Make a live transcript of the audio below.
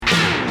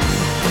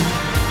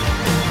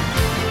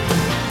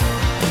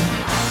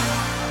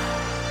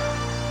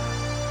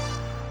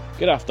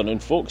Good afternoon,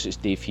 folks. It's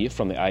Dave here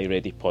from the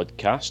iReady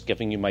podcast,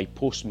 giving you my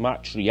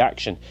post-match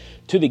reaction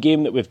to the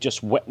game that we've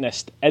just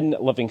witnessed in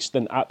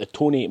Livingston at the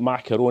Tony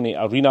Macaroni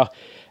Arena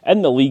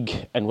in the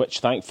league, in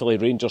which thankfully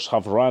Rangers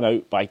have ran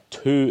out by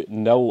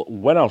 2-0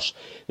 winners.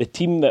 The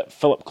team that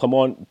Philip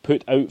Clement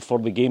put out for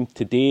the game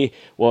today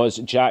was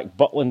Jack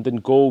Butland in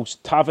goals,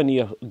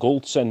 Tavernier,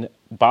 Goldson,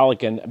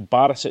 Balogun,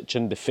 Barisic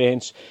in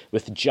defence,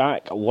 with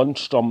Jack,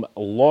 Lundstrom,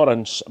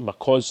 Lawrence,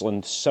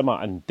 McCausland,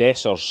 Sima and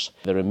Dessers.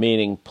 The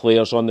remaining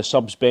players on the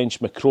subs bench: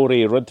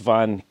 McCrory,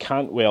 Rudvan,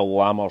 Cantwell,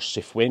 Lammers,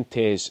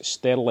 Cifuentes,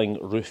 Sterling,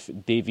 Roof,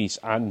 Davies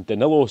and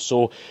Danilo.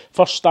 So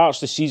first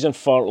starts the season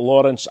for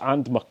Lawrence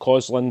and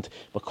McCausland.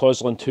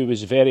 McCausland, who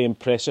was very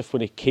impressive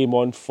when he came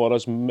on for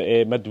us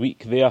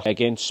midweek there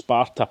against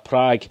Sparta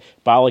Prague.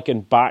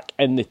 Balogun back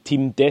in the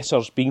team,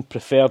 Dessers being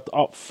preferred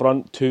up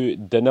front to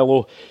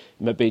Danilo.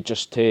 Maybe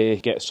just to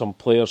get some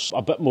players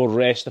a bit more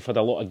rest. They've had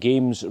a lot of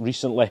games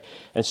recently,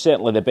 and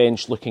certainly the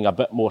bench looking a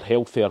bit more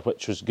healthier,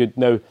 which was good.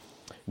 Now,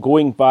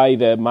 going by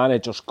the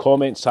manager's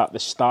comments at the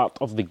start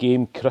of the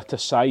game,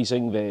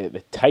 criticising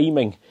the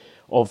timing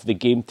of the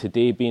game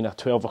today being a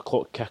 12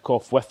 o'clock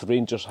kick-off, with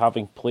Rangers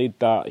having played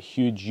that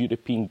huge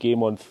European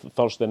game on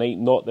Thursday night,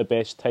 not the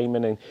best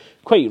timing, and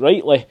quite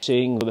rightly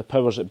saying the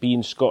powers that be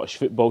in Scottish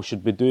football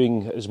should be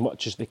doing as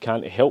much as they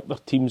can to help their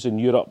teams in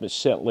Europe. It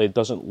certainly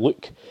doesn't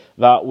look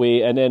that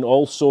way. And then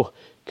also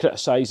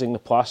criticising the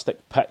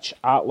plastic pitch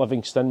at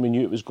Livingston. We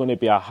knew it was going to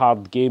be a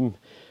hard game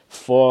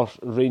for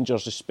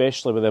Rangers,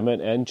 especially with the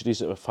amount of injuries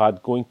that we've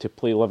had, going to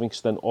play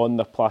Livingston on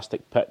the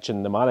plastic pitch,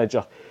 and the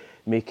manager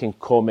making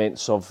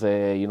comments of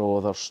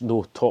there's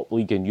no top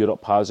league in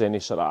Europe has any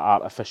sort of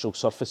artificial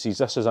surfaces.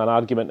 This is an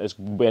argument that's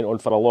went on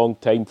for a long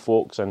time,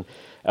 folks, and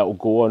it'll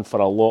go on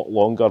for a lot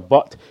longer.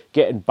 But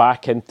getting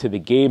back into the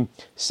game,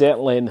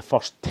 certainly in the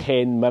first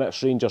 10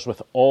 minutes, Rangers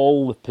with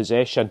all the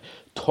possession.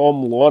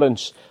 Tom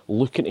Lawrence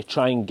looking to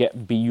try and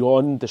get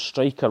beyond the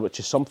striker, which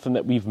is something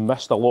that we've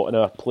missed a lot in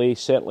our play.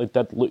 Certainly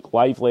did look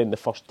lively in the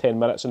first 10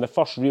 minutes, and the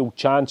first real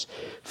chance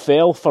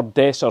fell for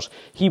Dessers.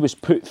 He was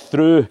put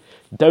through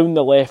down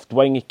the left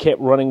wing. He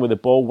kept running with the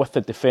ball with the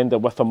defender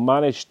with him,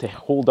 managed to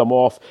hold him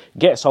off,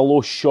 gets a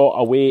low shot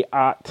away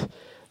at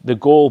the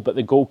goal, but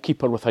the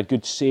goalkeeper with a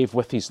good save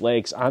with his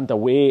legs and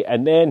away.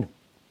 And then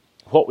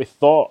what we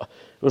thought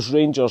was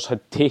Rangers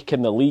had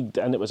taken the lead,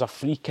 and it was a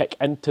free kick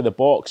into the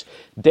box.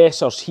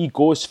 Dessers, he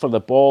goes for the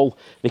ball,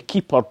 the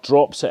keeper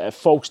drops it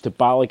falls to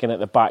Balogun at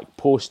the back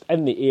post.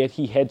 In the air,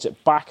 he heads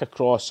it back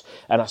across,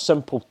 and a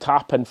simple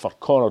tap in for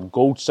Connor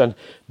Goldson.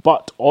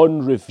 But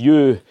on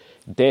review,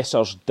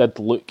 Dessers did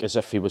look as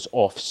if he was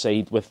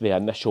offside with the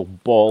initial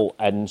ball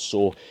in,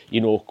 so,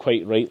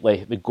 quite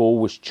rightly, the goal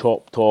was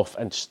chopped off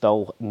and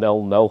still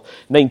 0-0.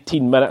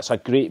 19 minutes, a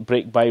great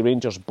break by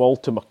Rangers, ball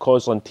to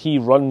McCausland. He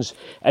runs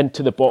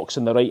into the box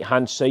on the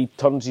right-hand side,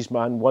 turns his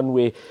man one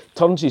way,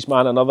 turns his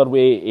man another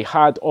way. He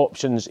had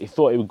options, he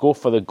thought he would go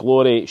for the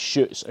glory,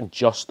 shoots and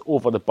just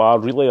over the bar.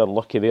 Really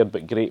unlucky there,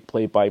 but great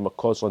play by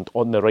McCausland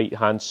on the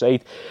right-hand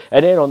side.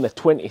 And then on the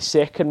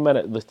 22nd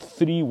minute, the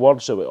three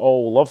words that we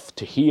all love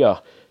to hear: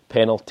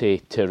 penalty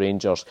to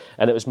Rangers.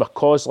 And it was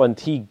McCausland.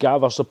 He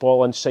gathers the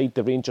ball inside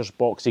the Rangers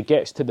box. He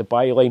gets to the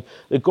byline.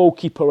 The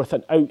goalkeeper with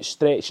an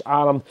outstretched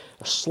arm.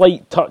 A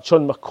slight touch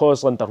on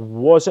McCausland. There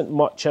wasn't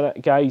much in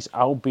it, guys.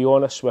 I'll be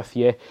honest with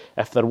you.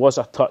 If there was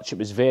a touch, it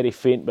was very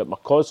faint. But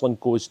McCausland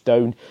goes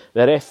down.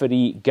 The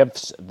referee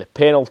gives the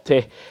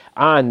penalty.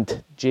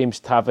 And James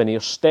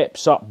Tavernier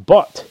steps up,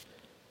 but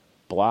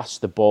blasts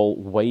the ball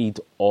wide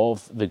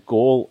of the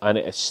goal, and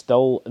it is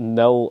still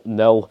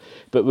 0-0.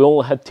 But we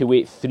only had to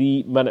wait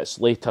 3 minutes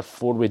later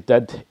before we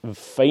did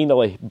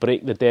finally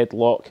break the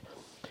deadlock,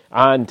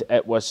 and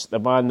it was the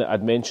man that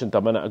I'd mentioned a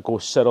minute ago,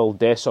 Cyril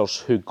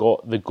Dessers, who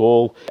got the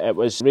goal. It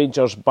was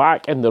Rangers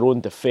back in their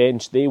own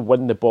defence. They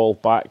win the ball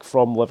back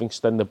from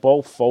Livingston. The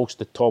ball falls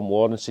to Tom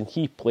Lawrence, and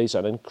he plays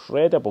an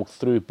incredible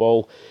through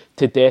ball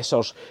to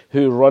Dessers,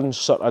 who runs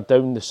sort of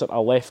down the sort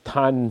of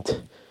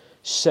left-hand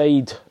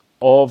side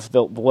of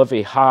the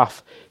Livy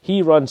half.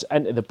 He runs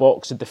into the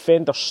box, the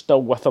defender's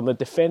still with him, the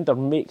defender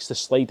makes the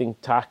sliding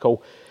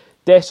tackle,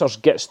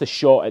 Dessers gets the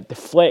shot, it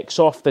deflects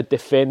off the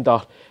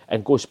defender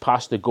and goes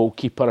past the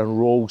goalkeeper and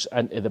rolls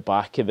into the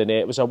back of the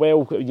net. It was it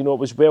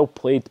was well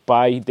played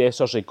by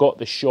Dessers. He got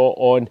the shot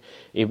on,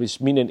 he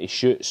was meaning to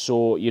shoot,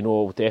 so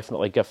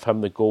definitely give him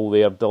the goal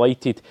there.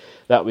 Delighted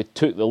that we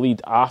took the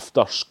lead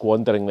after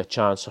squandering the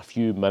chance a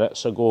few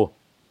minutes ago.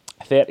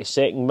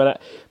 32nd minute,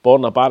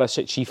 Borna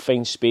Barisic, he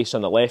finds space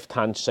on the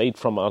left-hand side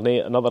from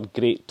another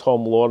great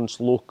Tom Lawrence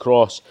low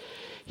cross.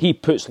 He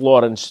puts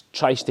Lawrence,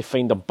 tries to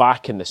find him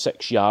back in the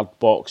 6-yard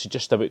box,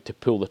 just about to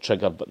pull the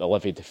trigger, but the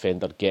Livy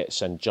defender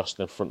gets in just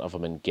in front of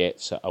him and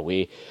gets it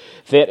away.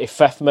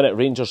 35th minute,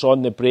 Rangers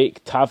on the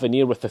break.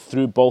 Tavernier with the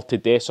through ball to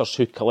Dessers,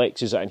 who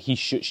collects it, and he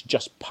shoots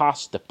just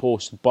past the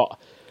post, but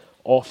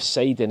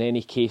offside in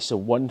any case. The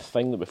one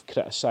thing that we've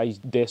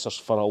criticised Dessers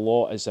for a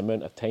lot is the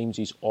amount of times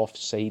he's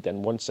offside,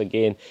 and once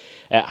again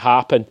it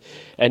happened.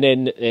 And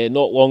then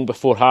not long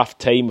before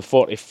half-time,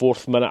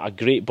 44th minute, a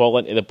great ball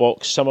into the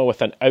box, Summer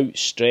with an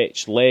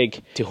outstretched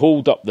leg to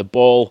hold up the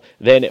ball,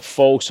 then it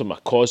falls from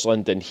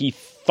McCausland and he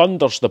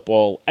thunders the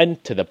ball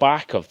into the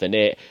back of the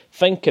net,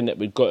 thinking that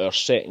we'd got our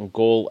second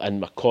goal,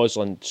 and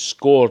McCausland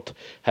scored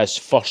his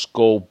first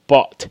goal,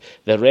 but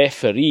the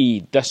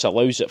referee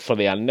disallows it for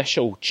the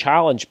initial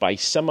challenge by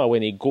Sima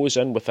when he goes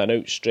in with an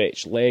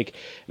outstretched leg.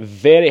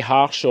 Very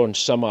harsh on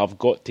Sima, I've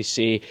got to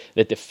say.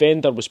 The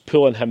defender was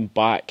pulling him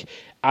back.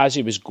 As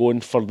he was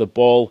going for the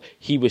ball,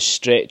 he was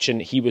stretching,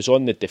 he was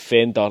on the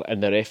defender,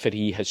 and the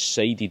referee has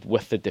sided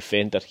with the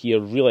defender here.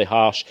 Really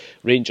harsh.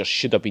 Rangers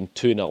should have been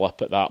 2-0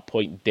 up at that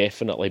point,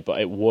 definitely,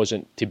 but it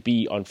wasn't to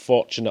be,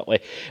 unfortunately.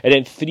 And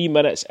then 3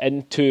 minutes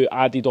into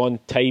added on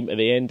time at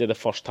the end of the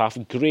first half,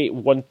 great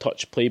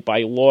one-touch play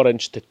by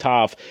Lawrence to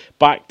Tav,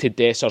 back to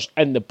Dessers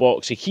in the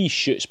box. He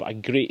shoots, but a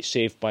great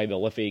save by the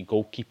Livy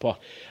goalkeeper,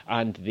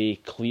 and they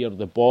clear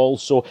the ball.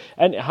 So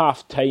into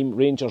half-time,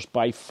 Rangers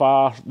by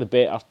far the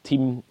better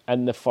team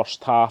in the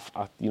first half.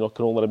 I can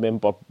only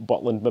remember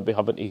Butland maybe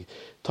having to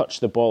touch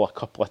the ball a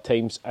couple of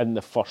times in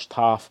the first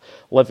half.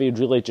 Livy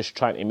really just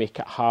trying to make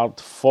it hard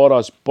for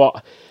us,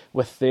 but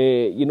with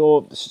the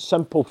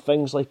simple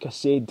things, like I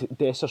said,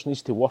 Dessers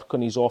needs to work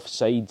on his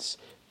offsides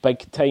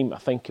big time. I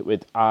think it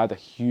would add a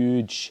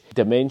huge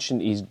dimension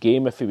to his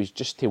game if he was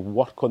just to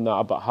work on that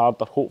a bit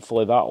harder.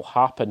 Hopefully that'll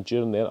happen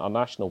during the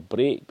international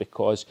break,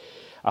 because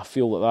I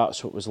feel that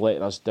that's what was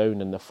letting us down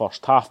in the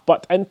first half.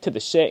 But into the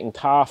second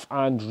half,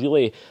 and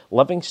really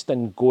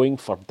Livingston going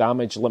for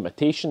damage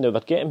limitation. Now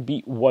they're getting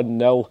beat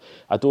 1-0.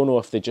 I don't know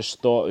if they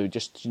just thought they would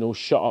just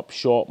shut up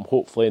shop, and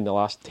hopefully in the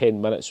last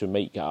 10 minutes we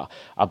might get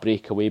a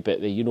breakaway. But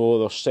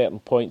there's certain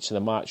points in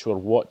the match we're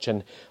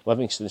watching.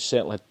 Livingston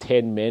certainly had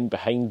 10 men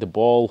behind the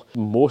ball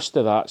most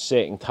of that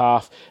second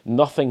half.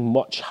 Nothing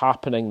much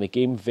happening. The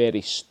game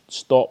very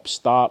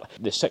stop-start.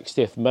 The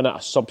 60th minute,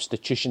 a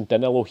substitution.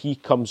 Danilo, he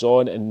comes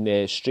on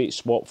and straight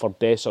swap for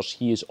Dessers.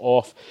 He is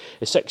off.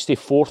 The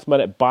 64th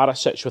minute,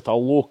 Barisic with a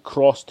low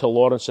cross to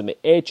Lawrence on the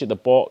edge of the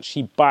box.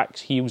 He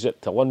backs heels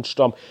it to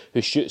Lundstrom,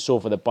 who shoots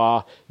over the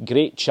bar.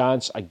 Great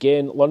chance.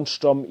 Again,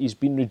 Lundstrom, he's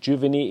been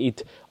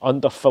rejuvenated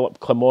under Philip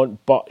Clement,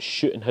 but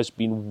shooting has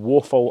been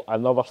woeful.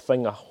 Another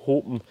thing I'm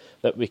hoping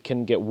that we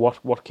can get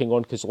working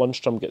on, because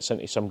Lundstrom gets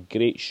into some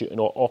great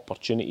shooting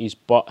opportunities,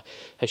 but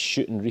his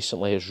shooting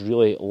recently has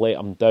really let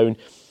him down.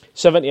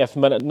 70th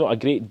minute, not a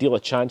great deal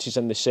of chances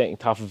in the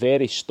second half.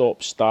 Very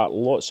stop-start,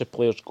 lots of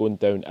players going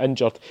down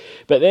injured.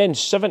 But then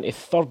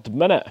 73rd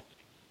minute,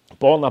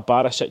 Borna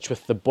Barisic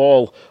with the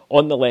ball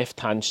on the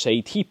left-hand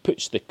side. He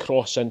puts the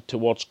cross in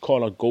towards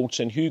Connor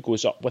Goldson, who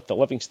goes up with the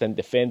Livingston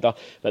defender.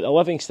 But the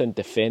Livingston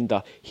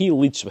defender, he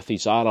leads with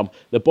his arm.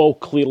 The ball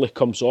clearly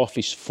comes off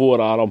his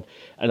forearm,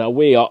 and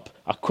away up,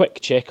 a quick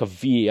check of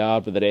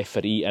VAR with the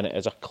referee, and it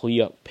is a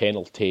clear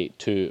penalty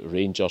to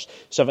Rangers.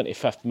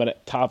 75th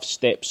minute, Tav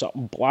steps up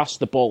and blasts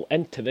the ball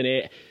into the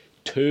net.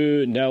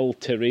 2-0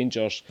 to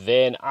Rangers.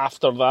 Then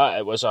after that,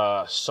 it was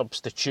a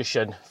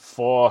substitution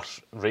for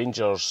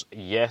Rangers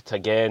yet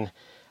again,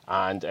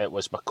 and it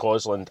was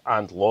McCausland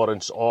and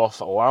Lawrence off,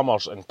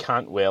 Lammers and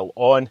Cantwell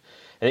on.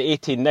 In the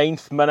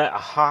 89th minute, a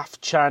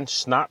half-chance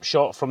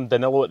snapshot from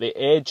Danilo at the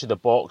edge of the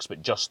box,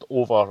 but just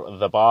over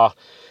the bar.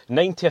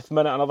 90th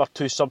minute, another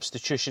two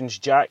substitutions,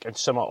 Jack and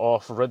Sima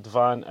off,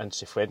 Ridvan and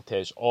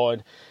Cifuentes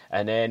on.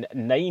 And then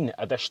 9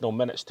 additional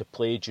minutes to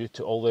play due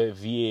to all the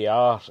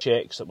VAR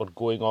checks that were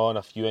going on,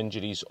 a few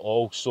injuries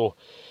also.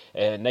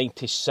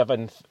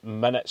 97th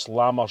minutes,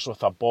 Lammers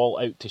with a ball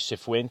out to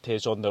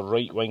Cifuentes on the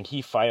right wing.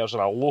 He fires on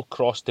a low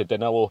cross to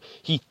Danilo.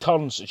 He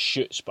turns and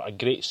shoots, but a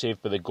great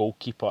save by the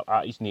goalkeeper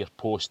at his near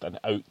post and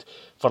out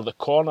for the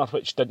corner,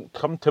 which didn't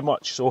come to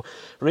much. So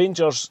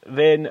Rangers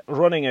then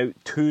running out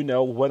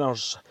 2-0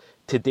 winners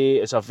today.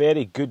 Is a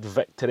very good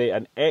victory,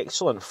 an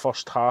excellent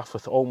first half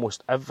with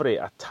almost every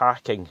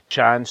attacking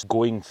chance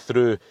going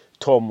through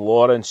Tom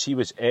Lawrence. He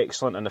was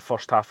excellent in the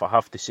first half, I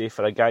have to say,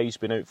 for a guy who's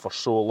been out for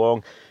so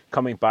long.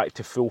 Coming back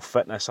to full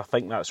fitness, I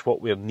think that's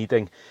what we're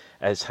needing,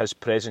 is his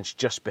presence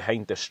just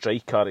behind the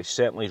striker. He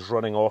certainly is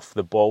running off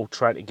the ball,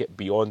 trying to get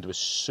beyond, was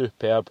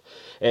superb.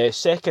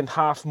 Second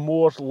half,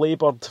 more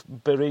laboured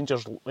by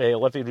Rangers.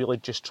 Livy really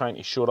just trying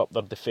to shore up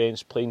their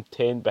defence, playing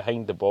 10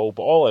 behind the ball.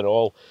 But all in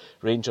all,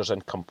 Rangers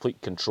in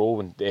complete control,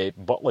 and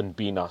Butland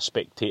being a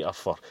spectator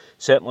for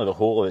certainly the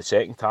whole of the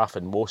second half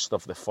and most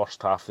of the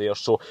first half there.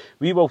 So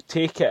we will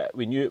take it.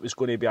 We knew it was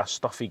going to be a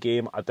stuffy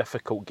game, a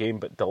difficult game,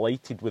 but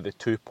delighted with the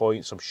 2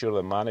 points. I'm sure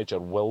the manager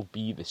will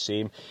be the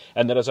same.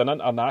 And there is an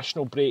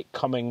international break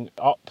coming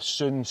up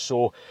soon,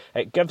 so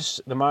it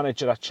gives the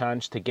manager a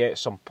chance to get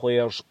some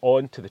players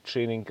onto the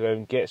training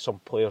ground, get some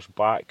players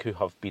back who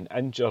have been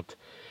injured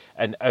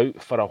and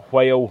out for a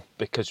while,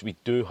 because we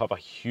do have a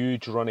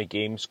huge run of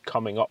games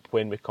coming up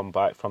when we come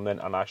back from the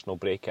international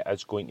break. It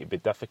is going to be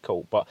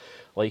difficult, but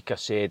like I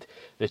said,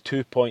 the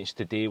 2 points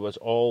today was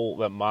all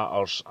that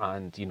matters,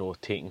 and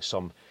taking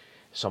some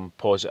some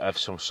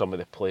positives from some of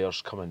the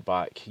players coming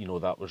back. You know,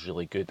 that was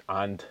really good.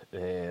 And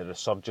the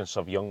resurgence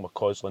of young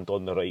McCausland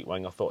on the right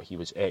wing, I thought he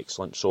was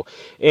excellent. So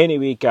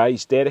anyway,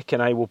 guys, Derek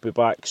and I will be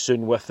back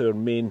soon with our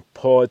main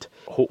pod.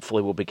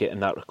 Hopefully we'll be getting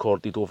that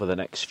recorded over the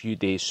next few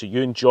days. So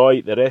you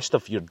enjoy the rest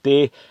of your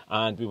day,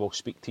 and we will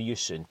speak to you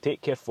soon.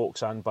 Take care,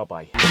 folks, and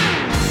bye-bye.